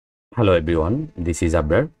Hello everyone, this is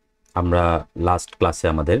Abrar. আমরা last ক্লাসে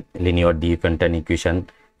আমাদের লিনিয়ার ডিফারেন্ট ইকুয়েশন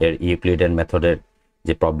এর ইউক্লিডের মেথডের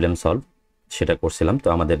যে প্রবলেম সলভ সেটা করছিলাম। তো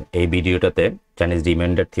আমাদের এই ভিডিওটাতে চাইনিজ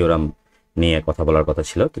রিমাইন্ডার থিওরাম নিয়ে কথা বলার কথা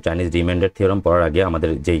ছিল। তো চাইনিজ রিমাইন্ডার থিওরাম পড়ার আগে আমাদের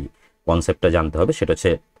যেই কনসেপ্টটা জানতে হবে সেটা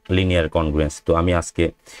হচ্ছে লিনিয়ার কনগ্রুয়েন্স। তো আমি আজকে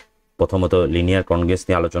প্রথমত লিনিয়ার কনগ্রুয়েন্স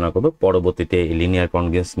নিয়ে আলোচনা করব, পরবর্তীতে লিনিয়ার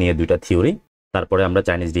কনগ্রুয়েন্স নিয়ে দুইটা থিওরি, তারপরে আমরা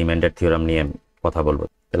চাইনিজ রিমাইন্ডার থিওরাম নিয়ে কথা বলবো।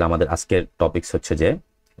 তাহলে আমাদের আজকের টপিকস হচ্ছে যে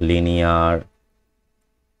লিনিয়ার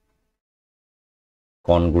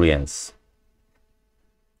কনগ্রুয়েন্স।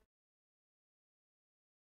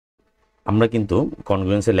 আমরা কিন্তু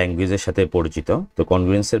কনগ্রুয়েন্সের ল্যাঙ্গুয়েজের সাথে পরিচিত। তো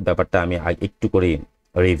কনগ্রুয়েন্সের ব্যাপারটা আমি একটু করে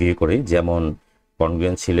রিভিউ করি। যেমন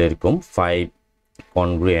কনগ্রুয়েন্স ছিল এরকম 5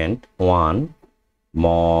 কনগ্রুয়েন্ট 1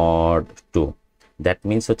 mod 2। দ্যাট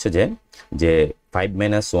মিনস হচ্ছে যে 5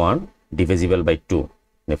 minus 1 divisible by 2,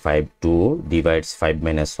 5 2 divides 5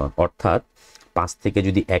 minus 1, অর্থাৎ 5 থেকে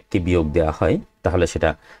যদি 1কে বিয়োগ দেওয়া হয় তাহলে সেটা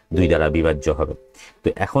 2 দ্বারা বিভাজ্য হবে। তো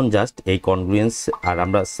এখন জাস্ট এই কনগ্রুয়েন্স আর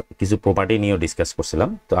আমরা কিছু প্রপার্টি নিয়েও ডিসকাস করছিলাম।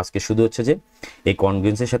 তো আজকে শুধু হচ্ছে যে এই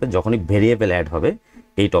কনগ্রুয়েন্সের সাথে যখনই ভেরিয়েবল অ্যাড হবে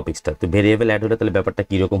এই টপিক্সটা। তো ভেরিয়েবল অ্যাড হলে তাহলে ব্যাপারটা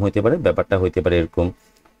কীরকম হইতে পারে? ব্যাপারটা হইতে পারে এরকম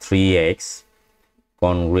 3x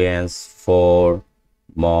কনগ্রুয়েন্স 4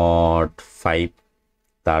 mod 5,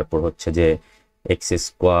 তারপর হচ্ছে যে x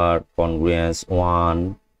স্কোয়ার কনগ্রুয়েন্স 1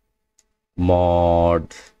 mod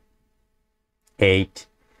 8,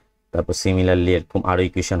 তারপর সিমিলারলি এরকম আরো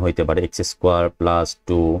ইকুয়েশন হইতে পারে x square plus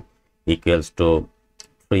 2 equals to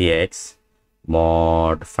 3x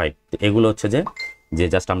mod 5। এগুলো হচ্ছে যে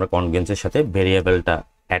জাস্ট আমরা কনগ্রুয়েন্সের সাথে ভেরিয়েবলটা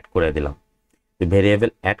অ্যাড করে দিলাম। তো ভেরিয়েবল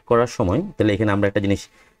অ্যাড করার সময় তাহলে এখানে আমরা একটা জিনিস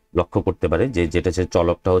লক্ষ্য করতে পারি যে যেটা হচ্ছে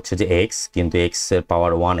চলকটা হচ্ছে যে x, কিন্তু x এর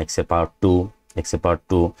পাওয়ার 1, x এর পাওয়ার 2, x এর পাওয়ার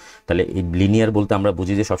 2। তাহলে এই লিনিয়ার বলতে আমরা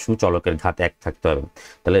বুঝি যে সবসময় চলকের ঘাত 1 থাকতে হবে।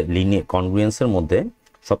 তাহলে লিনিয়ার কনগ্রুয়েন্সের মধ্যে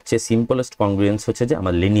সবচেয়ে সিম্পলেস্ট কনগ্রুয়েন্স হচ্ছে যে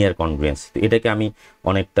আমার লিনিয়ার কনগ্রুয়েন্স। তো এটাকে আমি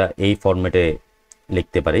অনেকটা এই ফরম্যাটে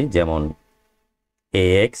লিখতে পারি, যেমন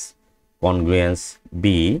ax congruence b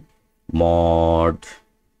mod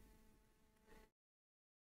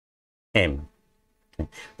m।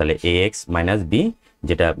 তাহলে ax মাইনাস b,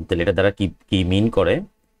 যেটা তাহলে এটা দ্বারা কি মিন করে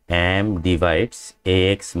m divides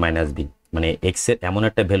ax minus b, মানে x এর এমন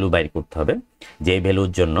একটা ভ্যালু বাইর করতে হবে যে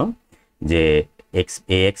ভ্যালুর জন্য যে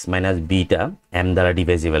ax মাইনাস bটা m দ্বারা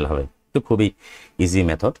ডিভাইজিবল হবে। তো খুবই ইজি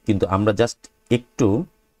মেথড। কিন্তু আমরা জাস্ট একটু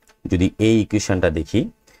যদি এই ইকুয়েশনটা দেখি,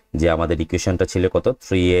 যে আমাদের ইকুয়েশনটা ছিল কত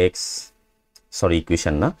 3x, সরি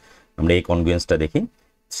ইকুয়েশন না, আমরা এই কনগ্রুয়েন্সটা দেখি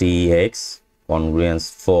 3x কনগ্রুয়েন্স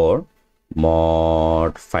 4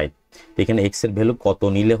 mod 5। এখানে x এর ভ্যালু কত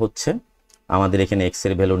নিলে হচ্ছে আমাদের, এখানে x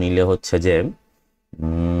এর ভ্যালু নিলে হচ্ছে যে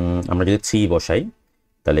আমরা যদি 3 বসাই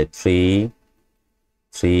তাহলে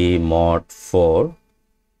 3 mod 4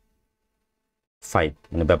 5,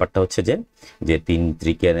 মানে ব্যাপারটা হচ্ছে যে 3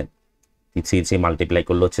 3কে 3 মাল্টিপ্লাই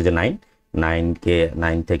করলে হচ্ছে যে 9, 9কে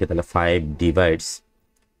 9 থেকে তাহলে 5 ডিভাইডস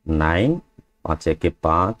 9, 5 একে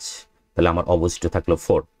 5, তাহলে আমার অবশিষ্ট থাকলো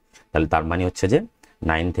 4। তাহলে তার মানে হচ্ছে যে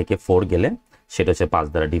 9 থেকে 4 গেলে সেটা হচ্ছে 5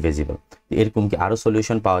 দ্বারা ডিভিজিবল। এরকম কি আরো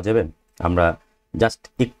সলিউশন পাওয়া যাবে? আমরা জাস্ট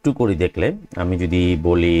একটু করে দেখলে, আমি যদি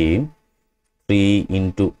বলি 3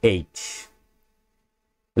 into 8,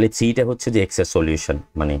 তাহলে 3টা হচ্ছে যে x এর সলিউশন।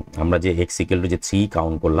 মানে আমরা যে x ইকুয়াল টু যে 3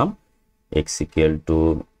 কাউন্ট করলাম, x ইকুয়াল টু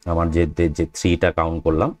আমার যে 3টা কাউন্ট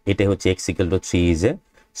করলাম, এটা হচ্ছে x equal to 3 is a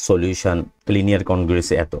solution linear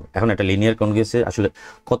কনগ্রুয়েন্সে এত। এখন একটা লিনিয়ার কনগ্রুয়েন্সে আসলে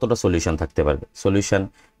কতটা সলিউশন থাকতে পারবে? সলিউশন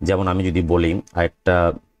যেমন আমি যদি বলি আরেকটা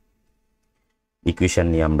ইকুয়েশন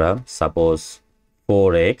নিয়ে, আমরা সাপোজ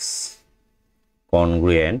 4x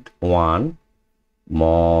কনগ্রুয়েন্ট 1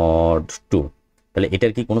 mod 2, তাহলে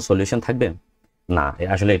এটার কি কোনো সলিউশন থাকবে? না,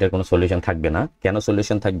 আসলে এটার কোনো সলিউশন থাকবে না। কেন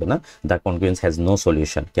সলিউশন থাকবে না? The congruence has no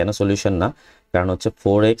solution. কেন সলিউশন না? কারণ হচ্ছে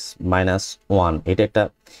 4x মাইনাস 1 এটা একটা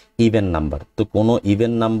ইভেন নাম্বার। তো কোনো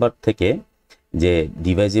ইভেন নাম্বার থেকে যে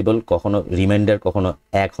ডিভাইজিবল কখনো রিমাইন্ডার কখনো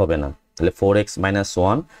 1 হবে না। তাহলে 4x মাইনাস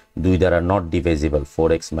 1 2 দ্বারা নট ডিভাইজিবল,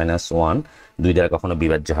 4x মাইনাস 1 2 দ্বারা কখনো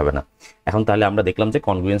বিভাজ্য হবে না। এখন তাহলে আমরা দেখলাম যে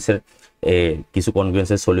কনগ্রুয়েন্সের কিছু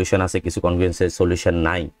কনগ্রুয়েন্সের সলিউশন আছে, কিছু কনগ্রুয়েন্সের সলিউশন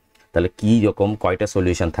নাই। তাহলে কি রকম কয়টা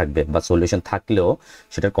সলিউশন থাকবে, বা সলিউশন থাকলেও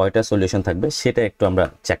সেটার কয়টা সলিউশন থাকবে সেটা একটু আমরা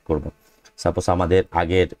চেক করব। সাপোজ আমাদের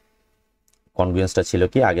আগের কনগ্রুয়েন্সটা ছিল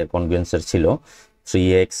কি, আগের কনগ্রুয়েন্সের ছিল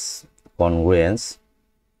 3x কনগ্রুয়েন্স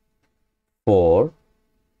 4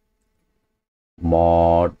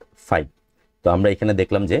 mod 5। তো আমরা এখানে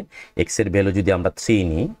দেখলাম যে x এর ভ্যালু যদি আমরা 3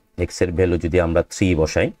 নিই, x এর ভ্যালু যদি আমরা 3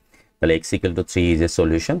 বসাই, তাহলে x equal to 3 is a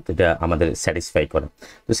solution. তো এটা আমাদের স্যাটিসফাই করে।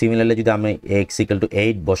 তো সিমিলারলি যদি আমি x ইকুয়াল টু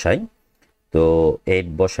 8 বসাই, তো 8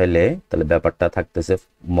 বসাইলে তাহলে ব্যাপারটা থাকতেছে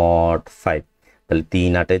mod 5, তাহলে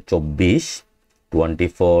 3 8 24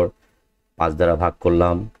 24, 5 দ্বারা ভাগ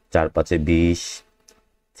করলাম 4 5 20,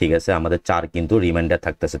 ঠিক আছে। আমাদের 4 কিন্তু রিমাইন্ডার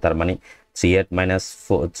থাকতেছে, তার মানে 3 ×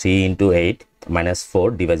 8 - 4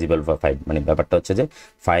 ডিভাইজিবল বাই 5, মানে ব্যাপারটা হচ্ছে যে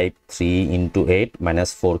 5 3 × 8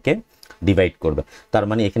 - 4 কে ডিভাইড করবে, তার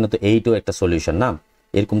মানে এখানে তো 8ও একটা সলিউশন না,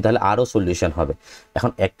 এরকম তাহলে আরও সলিউশন হবে।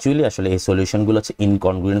 এখন অ্যাকচুয়ালি আসলে এই সলিউশনগুলো হচ্ছে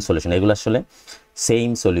ইনকনগ্রুয়েন্ট সলিউশন, এগুলো আসলে সেম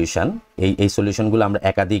সলিউশন। এই সলিউশনগুলো আমরা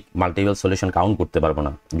একাধিক মাল্টিপল সলিউশন কাউন্ট করতে পারবো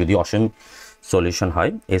না, যদি অসীম সলিউশন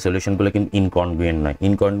হয়। এই সলিউশনগুলো কিন্তু ইনকনগ্রুয়েন্ট নয়।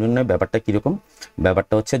 ইনকনগ্রুয়েন্ট নয় ব্যাপারটা কীরকম?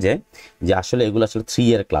 ব্যাপারটা হচ্ছে যে আসলে এগুলো আসলে 3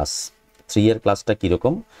 এর ক্লাস। 3 এর ক্লাসটা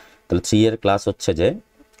কীরকম? তাহলে 3 এর ক্লাস হচ্ছে যে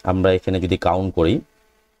আমরা এখানে যদি কাউন্ট করি,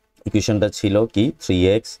 ইকুয়েশনটা ছিল কি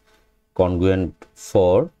 3x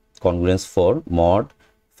কনগ্রুয়েন্স 4 mod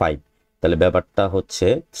 5, তাহলে ব্যাপারটা হচ্ছে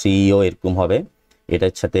 3ও এরকম হবে,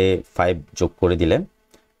 এটার সাথে 5 যোগ করে দিলে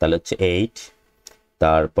তাহলে হচ্ছে 8,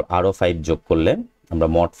 তারপর আরও 5 যোগ করলে আমরা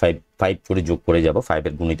mod 5 করে যোগ করে যাব,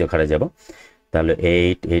 5-এর গুণিত ঘরে যাব, তাহলে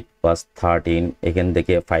 8 8 + 13, এখান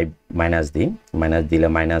থেকে 5 মাইনাস দিই, মাইনাস দিলে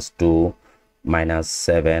 -2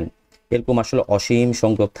 -7, এরকম আসলে অসীম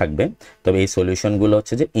সংখ্যক থাকবে। তবে এই সলিউশনগুলো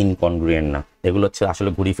হচ্ছে যে ইনকনগ্রুয়েন্ট না, এগুলো হচ্ছে আসলে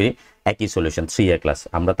ঘুরি ফিরি একই সলিউশন 3 এর ক্লাস।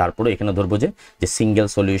 আমরা তারপরে এখানে ধরবো যে সিঙ্গেল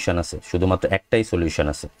সলিউশন আছে, শুধুমাত্র একটাই সলিউশন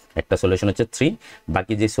আছে, একটা সলিউশন হচ্ছে 3,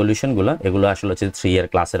 বাকি যে সলিউশনগুলো এগুলো আসলে হচ্ছে 3 এর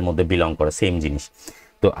ক্লাসের মধ্যে বিলং করে, সেম জিনিস।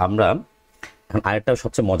 তো আমরা এখন আরেকটা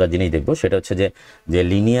সবচেয়ে মজার জিনিস দেখবো, সেটা হচ্ছে যে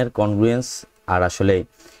লিনিয়ার কনগ্রুয়েন্স আর আসলে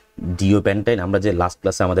ডিওপ্যান্টাইন, আমরা যে লাস্ট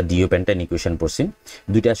ক্লাসে আমাদের ডিওপ্যান্টাইন ইকুয়েশন পড়ছি,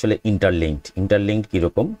 দুইটা আসলে ইন্টারলিঙ্কড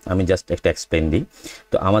কীরকম আমি জাস্ট একটা এক্সপ্লেন দিই।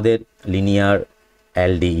 তো আমাদের লিনিয়ার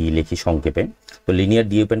এলডিই লিখি সংক্ষেপে। তো লিনিয়ার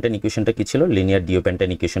ডিওপ্যান্টাইন ইকুয়েশনটা কি ছিল? লিনিয়ার ডিওপ্যান্টাইন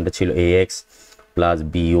ইকুয়েশনটা ছিল ax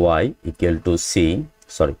 + by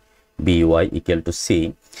 = c,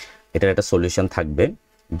 এটার একটা সলিউশন থাকবে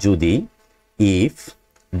যদি ইফ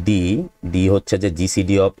d হচ্ছে যে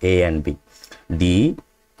GCD of a and b, d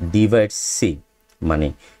divides c, মানে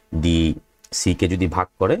d c কে যদি ভাগ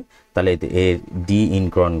করে তাহলে এর d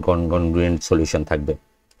ইনকনগ্রুয়েন্ট সলিউশন থাকবে,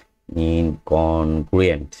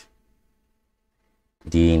 ইনকনগ্রুয়েন্ট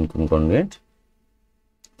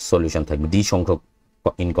সলিউশন থাকবে, d সংখ্যক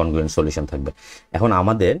ইনকনগ্রুয়েন্ট সলিউশন থাকবে। এখন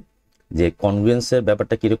আমাদের যে কনগ্রুয়েন্সের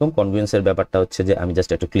ব্যাপারটা কীরকম? কনগ্রুয়েন্সের ব্যাপারটা হচ্ছে যে আমি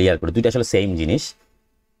জাস্ট একটু ক্লিয়ার করি, দুইটা আসলে সেম জিনিস,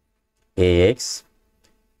 ax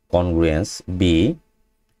congruence b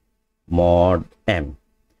mod m।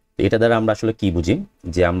 এটা দ্বারা আমরা আসলে কি বুঝি?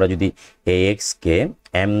 যে আমরা যদি ax কে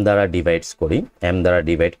m দ্বারা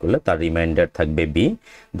ডিভাইড করলে তার রিমাইন্ডার থাকবে b,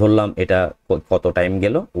 ধরলাম এটা কত টাইম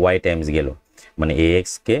গেল? y টাইমস গেল, মানে ax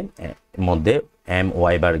কে মধ্যে m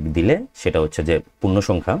y বার দিলে সেটা হচ্ছে যে পূর্ণ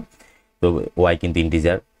সংখ্যা, তো y কিন্তু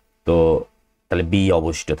ইন্টিজার, তো তাহলে b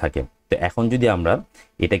অবশিষ্ট থাকে। তো এখন যদি আমরা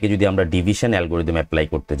এটাকে ডিভিশন অ্যালগরিদম অ্যাপ্লাই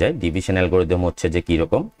করতে যাই, ডিভিশন অ্যালগরিদম হচ্ছে যে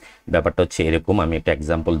কীরকম? ব্যাপারটা হচ্ছে এরকম, আমি একটা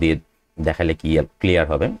এক্সাম্পল দিয়ে দেখালে কি ক্লিয়ার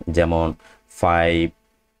হবে। যেমন 5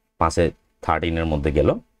 5 13-এর মধ্যে গেল,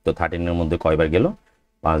 তো 13-এর মধ্যে কয়বার গেল?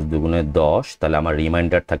 5 2 10, তাহলে আমার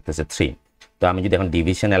রিমাইন্ডার থাকতেছে 3। তো আমি যদি এখন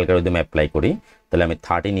ডিভিশন অ্যালগরিদম অ্যাপ্লাই করি তাহলে আমি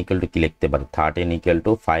 13 = কি লিখতে পারি? 13 =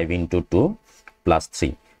 5 × 2 +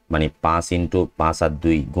 3, মানে 5 × 5 আর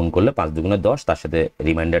 2 গুণ করলে 5 2 10, তার সাথে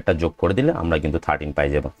রিমাইন্ডারটা যোগ করে দিলে আমরা কিন্তু 13 পাই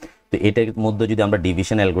যাব। তো এটার মধ্যে যদি আমরা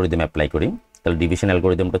ডিভিশন অ্যালগরিদম অ্যাপ্লাই করি তাহলে ডিভিশন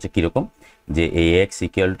অ্যালগরিদমটা হচ্ছে কীরকম? যে ax =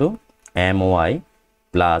 my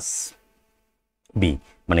 + b,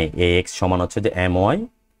 মানে ax সমান হচ্ছে যে my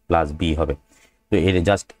 + b হবে। তো এর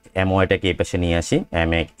জাস্ট myটাকে এই পাশে নিয়ে আসি,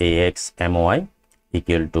 ax my =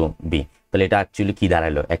 b, তাহলে এটা অ্যাকচুয়ালি কি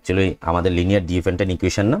দাঁড়ালো? অ্যাকচুয়ালি আমাদের লিনিয়ার ডিওপ্যান্টাইন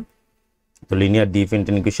ইকুয়েশন না? তো লিনিয়ার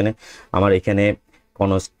ডিওপ্যান্টাইন ইকুয়েশনে আমার এখানে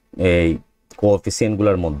কোনো এই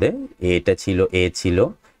কোএফিসিয়েন্টগুলোর মধ্যে এটা ছিল a ছিল,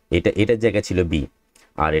 এটার জায়গায় ছিল b,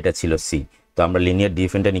 আর এটা ছিল c। তো আমরা লিনিয়ার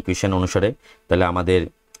ডিওপ্যান্টাইন ইকুয়েশন অনুসারে তাহলে আমাদের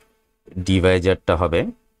ডিভাইজারটা হবে,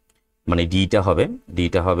 মানে ডিটা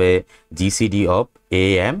হবে GCD of a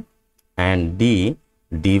m and d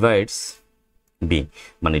divides b,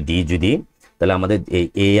 মানে d যদি তাহলে আমাদের এই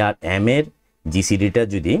a আর m এর জিসিডিটা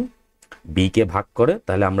যদি b কে ভাগ করে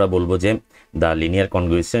তাহলে আমরা বলবো যে the linear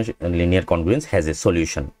congruence has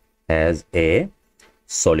a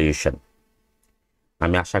solution.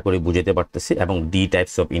 আমি আশা করি বুঝতে পারতেছি, এবং D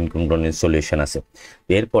types of incongruence solution আছে।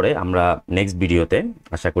 এরপরে আমরা নেক্সট ভিডিওতে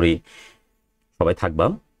আশা করি সবাই থাকবা,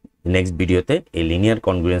 নেক্সট ভিডিওতে এই লিনিয়ার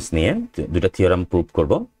কনগ্রুয়েন্স নিয়ে দুটো থিওরাম প্রুভ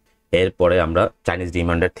করব। এরপরে আমরা চাইনিজ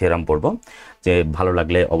রিমাইন্ডার থিওরাম পড়ব। যে ভালো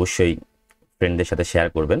লাগলে অবশ্যই ফ্রেন্ডদের সাথে শেয়ার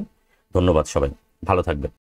করবেন। ধন্যবাদ সবাই, ভালো থাকবেন।